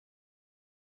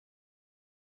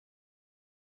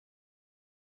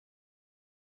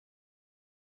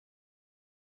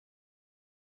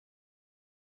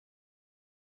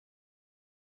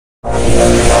ಸ್ವಾಗತ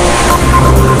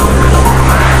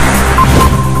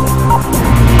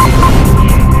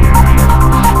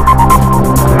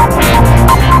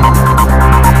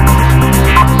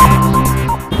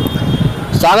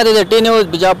ಇದೆ T news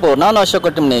Bijapur. ನಾನು ಅಶೋಕ್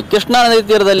ಟಿಮ್ನಿ. ಕೃಷ್ಣಾ ನದಿ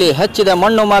ತೀರದಲ್ಲಿ ಹಚ್ಚಿದ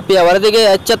ಮಣ್ಣು ಮಾಫಿಯ ವರದಿಗೆ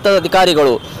ಎಚ್ಚೆತ್ತ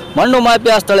ಅಧಿಕಾರಿಗಳು. ಮಣ್ಣು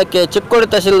ಮಾಫಿಯಾ ಸ್ಥಳಕ್ಕೆ ಚಿಕ್ಕೋಡಿ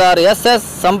ತಹಶೀಲ್ದಾರ್ ಎಸ್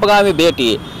ಸಂಪಗಾಮಿ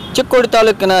ಭೇಟಿ. ಚಿಕ್ಕೋಡಿ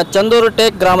ತಾಲೂಕಿನ ಚಂದೂರು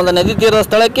ಟೇಕ್ ಗ್ರಾಮದ ನದಿ ತೀರದ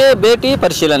ಸ್ಥಳಕ್ಕೆ ಭೇಟಿ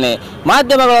ಪರಿಶೀಲನೆ.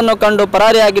 ಮಾಧ್ಯಮಗಳನ್ನು ಕಂಡು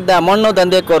ಪರಾರಿಯಾಗಿದ್ದ ಮಣ್ಣು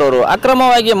ದಂಧೆಕೋರರು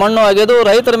ಅಕ್ರಮವಾಗಿ ಮಣ್ಣು ಅಗೆದು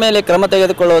ರೈತರ ಮೇಲೆ ಕ್ರಮ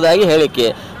ತೆಗೆದುಕೊಳ್ಳುವುದಾಗಿ ಹೇಳಿಕೆ.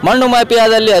 ಮಣ್ಣು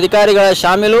ಮಾಫಿಯಾದಲ್ಲಿ ಅಧಿಕಾರಿಗಳ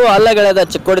ಶಾಮೀಲು. ಹಲ್ಲೆಗೆಳೆದ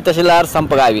ಚಿಕ್ಕೋಡಿ ತಹಶೀಲ್ದಾರ್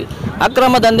ಸಂಪಗಾವಿ.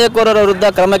 ಅಕ್ರಮ ದಂಧೆಕೋರರ ವಿರುದ್ಧ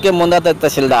ಕ್ರಮಕ್ಕೆ ಮುಂದಾದ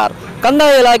ತಹಶೀಲ್ದಾರ್.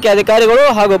 ಕಂದಾಯ ಇಲಾಖೆ ಅಧಿಕಾರಿಗಳು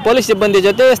ಹಾಗೂ ಪೊಲೀಸ್ ಸಿಬ್ಬಂದಿ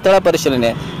ಜೊತೆ ಸ್ಥಳ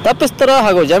ಪರಿಶೀಲನೆ. ತಪ್ಪಿಸ್ಥರು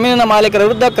ಹಾಗೂ ಜಮೀನಿನ ಮಾಲೀಕರ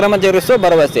ವಿರುದ್ಧ ಕ್ರಮ ಜರುಗಿಸುವ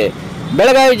ಭರವಸೆ.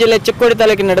 ಬೆಳಗಾವಿ ಜಿಲ್ಲೆ ಚಿಕ್ಕೋಡಿ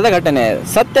ತಾಲೂಕಿನ ನಡೆದ ಘಟನೆ.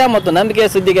 ಸತ್ಯ ಮತ್ತು ನಂಬಿಕೆ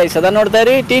ಸುದ್ದಿಗಾಗಿ ಸದಾ ನೋಡ್ತಾ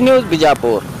ಇರಿ ಟಿ ನ್ಯೂಸ್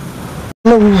ಬಿಜಾಪುರ್.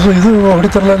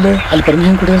 ಅಲ್ಲಿ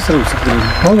ಪರ್ಮಿಷನ್ ಕೊಟ್ಟಿದ್ದಾರೆ ಸರ್.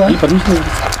 ಹೌದಾ? ಅಲ್ಲಿ ಪರ್ಮಿಷನ್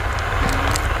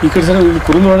ಈ ಕಡೆ ಸರ್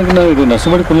ಕುರುಂದೊಳಗೆ ನಾವು ಇದು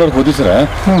ನರ್ಸಮಡಿ ಕುರುಂದೊಳಗೆ ಹೋದ್ವಿ ಸರ್.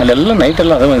 ಅಲ್ಲೆಲ್ಲ ನೈಟ್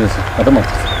ಎಲ್ಲ ಅದ ಬಂದಿದೆ ಸರ್. ಅದ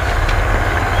ಮಾಡ್ತೀವಿ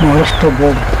ಮಹಾರಾಷ್ಟ್ರ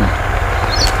ಬೋರ್ಡ್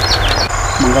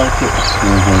ಮಂಗಾವತಿ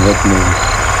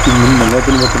ಮಂಗಾವತಿ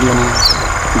ಗೊತ್ತಿಲ್ಲ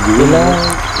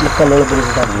ಕಲ್ಲೊಳ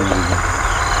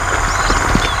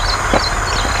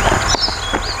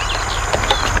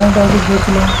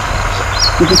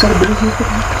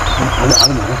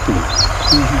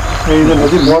ಇದು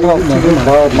ನದಿ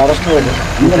ಮಹಾರಾಷ್ಟ್ರ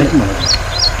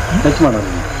ಟಚ್ ಮಾಡೋದು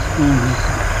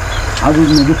ಅದು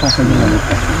ನದಿ ಪಾಸ್ ಆಗಿಲ್ಲ ಅಂದ್ರೆ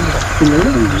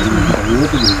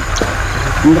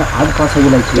ಅದು ಪಾಸ್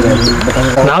ಆಗಿಲ್ಲ.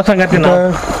 ನಾವು ಸಂಗತಿ ನಾವು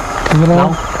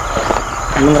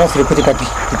श्रीपति पाटील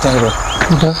इथं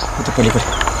इथं पलीकडे.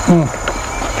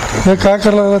 हे काय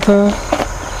करायला लागतं?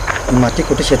 माती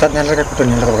कुठे शेतात नेणार का कुठं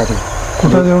नेणार बघा.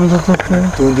 कुठं जेवण जातात ते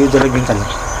 2 दिवस झाले घेऊन चाललं.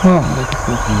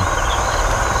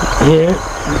 हे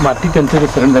माती त्यांचं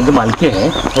सरण त्यांचं मालकी आहे.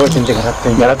 हो त्यांच्या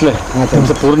घरातलं.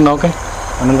 त्यांचं पूर्ण नाव काय?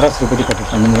 Anandrao Shripati Patil.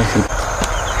 Anandrao Shripati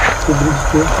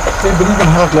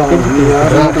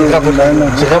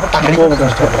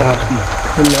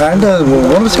land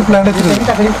ownership land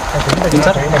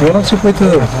ownership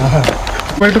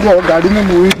ಗಾಡಿನ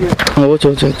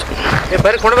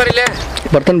ಬರ್ರಿ ಕೊಂಡು ಬರ್ರಿ.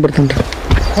 ಬರ್ತಾನೆ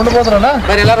ಕೊಂಡು ಹೋದ್ರಲ್ಲ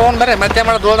ಬರ್ರಿ ಎಲ್ಲರೂ ಹೋಗಿ ಬರ್ರಿ. ಮತ್ತೆ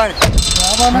ಮಾಡೋದು ಹೋದಾಗ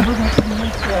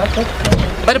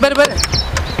ಬರ್ರಿ.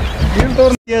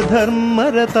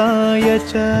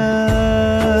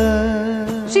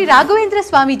 ಶ್ರೀ ರಾಘವೇಂದ್ರ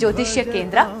ಸ್ವಾಮಿ ಜ್ಯೋತಿಷ್ಯ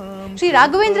ಕೇಂದ್ರ. ಶ್ರೀ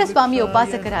ರಾಘವೇಂದ್ರ ಸ್ವಾಮಿ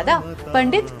ಉಪಾಸಕರಾದ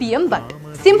ಪಂಡಿತ್ PM ಭಟ್.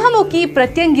 ಸಿಂಹಮುಖಿ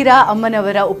ಪ್ರತ್ಯಂಗಿರ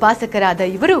ಅಮ್ಮನವರ ಉಪಾಸಕರಾದ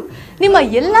ಇವರು ನಿಮ್ಮ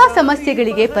ಎಲ್ಲಾ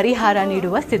ಸಮಸ್ಯೆಗಳಿಗೆ ಪರಿಹಾರ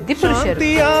ನೀಡುವ ಸಿದ್ಧಿಪುರುಷರು.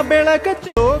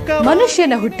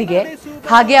 ಮನುಷ್ಯನ ಹುಟ್ಟಿಗೆ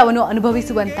ಹಾಗೆ ಅವನು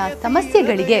ಅನುಭವಿಸುವಂತಹ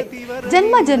ಸಮಸ್ಯೆಗಳಿಗೆ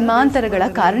ಜನ್ಮ ಜನ್ಮಾಂತರಗಳ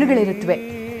ಕಾರಣಗಳಿರುತ್ತವೆ.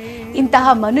 ಇಂತಹ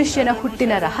ಮನುಷ್ಯನ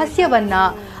ಹುಟ್ಟಿನ ರಹಸ್ಯವನ್ನ,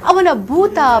 ಅವನ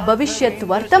ಭೂತ ಭವಿಷ್ಯತ್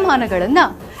ವರ್ತಮಾನಗಳನ್ನ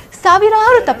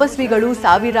ಸಾವಿರಾರು ತಪಸ್ವಿಗಳು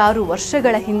ಸಾವಿರಾರು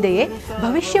ವರ್ಷಗಳ ಹಿಂದೆಯೇ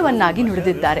ಭವಿಷ್ಯವನ್ನಾಗಿ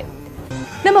ನುಡಿದಿದ್ದಾರೆ.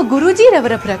 ನಮ್ಮ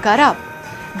ಗುರೂಜಿರವರ ಪ್ರಕಾರ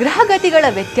ಗ್ರಹಗತಿಗಳ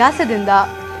ವ್ಯತ್ಯಾಸದಿಂದ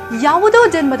ಯಾವುದೋ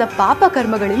ಜನ್ಮದ ಪಾಪ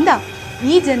ಕರ್ಮಗಳಿಂದ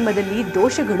ಈ ಜನ್ಮದಲ್ಲಿ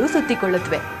ದೋಷಗಳು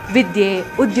ಸುತ್ತಿಕೊಳ್ಳುತ್ತವೆ. ವಿದ್ಯೆ,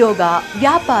 ಉದ್ಯೋಗ,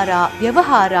 ವ್ಯಾಪಾರ,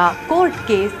 ವ್ಯವಹಾರ, ಕೋರ್ಟ್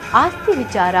ಕೇಸ್, ಆಸ್ತಿ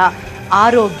ವಿಚಾರ,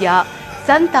 ಆರೋಗ್ಯ,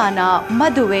 ಸಂತಾನ,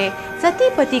 ಮದುವೆ,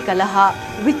 ಸತಿಪತಿ ಕಲಹ,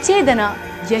 ವಿಚ್ಛೇದನ,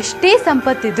 ಎಷ್ಟೇ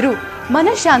ಸಂಪತ್ತಿದ್ರೂ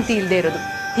ಮನಃಶಾಂತಿ ಇಲ್ಲದೆ ಇರೋದು.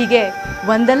 ಹೀಗೆ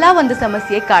ಒಂದಲ್ಲ ಒಂದು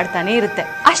ಸಮಸ್ಯೆ ಕಾಡ್ತಾನೆ ಇರುತ್ತೆ.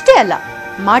 ಅಷ್ಟೇ ಅಲ್ಲ,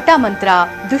 ಮಾಟ ಮಂತ್ರ,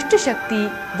 ದುಷ್ಟಶಕ್ತಿ,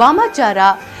 ವಾಮಾಚಾರ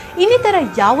ಇನ್ನಿತರ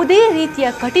ಯಾವುದೇ ರೀತಿಯ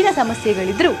ಕಠಿಣ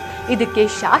ಸಮಸ್ಯೆಗಳಿದ್ರೂ ಇದಕ್ಕೆ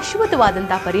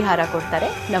ಶಾಶ್ವತವಾದಂತಹ ಪರಿಹಾರ ಕೊಡ್ತಾರೆ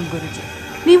ನಮ್ಮ ಗುರುಜಿ.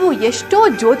 ನೀವು ಎಷ್ಟೋ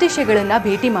ಜ್ಯೋತಿಷ್ಯಗಳನ್ನ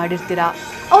ಭೇಟಿ ಮಾಡಿರ್ತೀರಾ,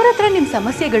 ಅವ್ರ ಹತ್ರ ನಿಮ್ಮ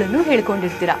ಸಮಸ್ಯೆಗಳನ್ನು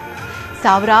ಹೇಳ್ಕೊಂಡಿರ್ತೀರಾ,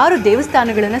 ಸಾವಿರಾರು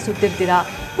ದೇವಸ್ಥಾನಗಳನ್ನ ಸುತ್ತಿರ್ತೀರಾ,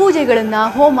 ಪೂಜೆಗಳನ್ನ,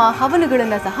 ಹೋಮ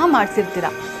ಹವನಗಳನ್ನ ಸಹ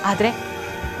ಮಾಡಿಸಿರ್ತೀರಾ. ಆದರೆ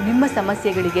ನಿಮ್ಮ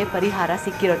ಸಮಸ್ಯೆಗಳಿಗೆ ಪರಿಹಾರ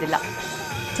ಸಿಕ್ಕಿರೋದಿಲ್ಲ.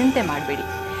 ಚಿಂತೆ ಮಾಡಬೇಡಿ,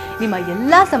 ನಿಮ್ಮ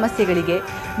ಎಲ್ಲ ಸಮಸ್ಯೆಗಳಿಗೆ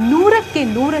 100ಕ್ಕೆ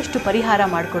 100ರಷ್ಟು ಪರಿಹಾರ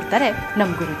ಮಾಡಿಕೊಡ್ತಾರೆ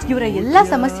ನಮ್ಮ ಗುರುಜಿ. ಇವರ ಎಲ್ಲ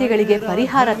ಸಮಸ್ಯೆಗಳಿಗೆ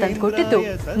ಪರಿಹಾರ ತಂದುಕೊಟ್ಟಿದ್ದು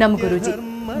ನಮ್ಮ ಗುರೂಜಿ.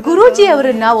 ಗುರೂಜಿ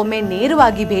ಅವರನ್ನ ಒಮ್ಮೆ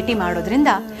ನೇರವಾಗಿ ಭೇಟಿ ಮಾಡೋದ್ರಿಂದ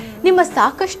ನಿಮ್ಮ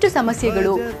ಸಾಕಷ್ಟು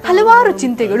ಸಮಸ್ಯೆಗಳು, ಹಲವಾರು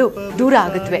ಚಿಂತೆಗಳು ದೂರ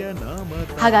ಆಗುತ್ತವೆ.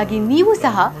 ಹಾಗಾಗಿ ನೀವು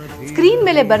ಸಹ ಸ್ಕ್ರೀನ್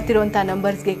ಮೇಲೆ ಬರ್ತಿರುವಂತಹ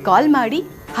ನಂಬರ್ಸ್ಗೆ ಕಾಲ್ ಮಾಡಿ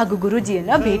ಹಾಗೂ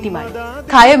ಗುರೂಜಿಯನ್ನ ಭೇಟಿ ಮಾಡಿ.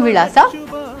 ಖಾಯಂ ವಿಳಾಸ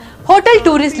hotel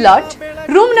tourist lodge,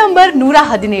 room number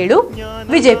 117,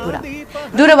 Vijayapura.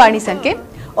 ದೂರವಾಣಿ ಸಂಖ್ಯೆ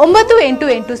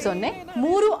 9880 360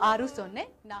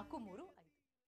 43.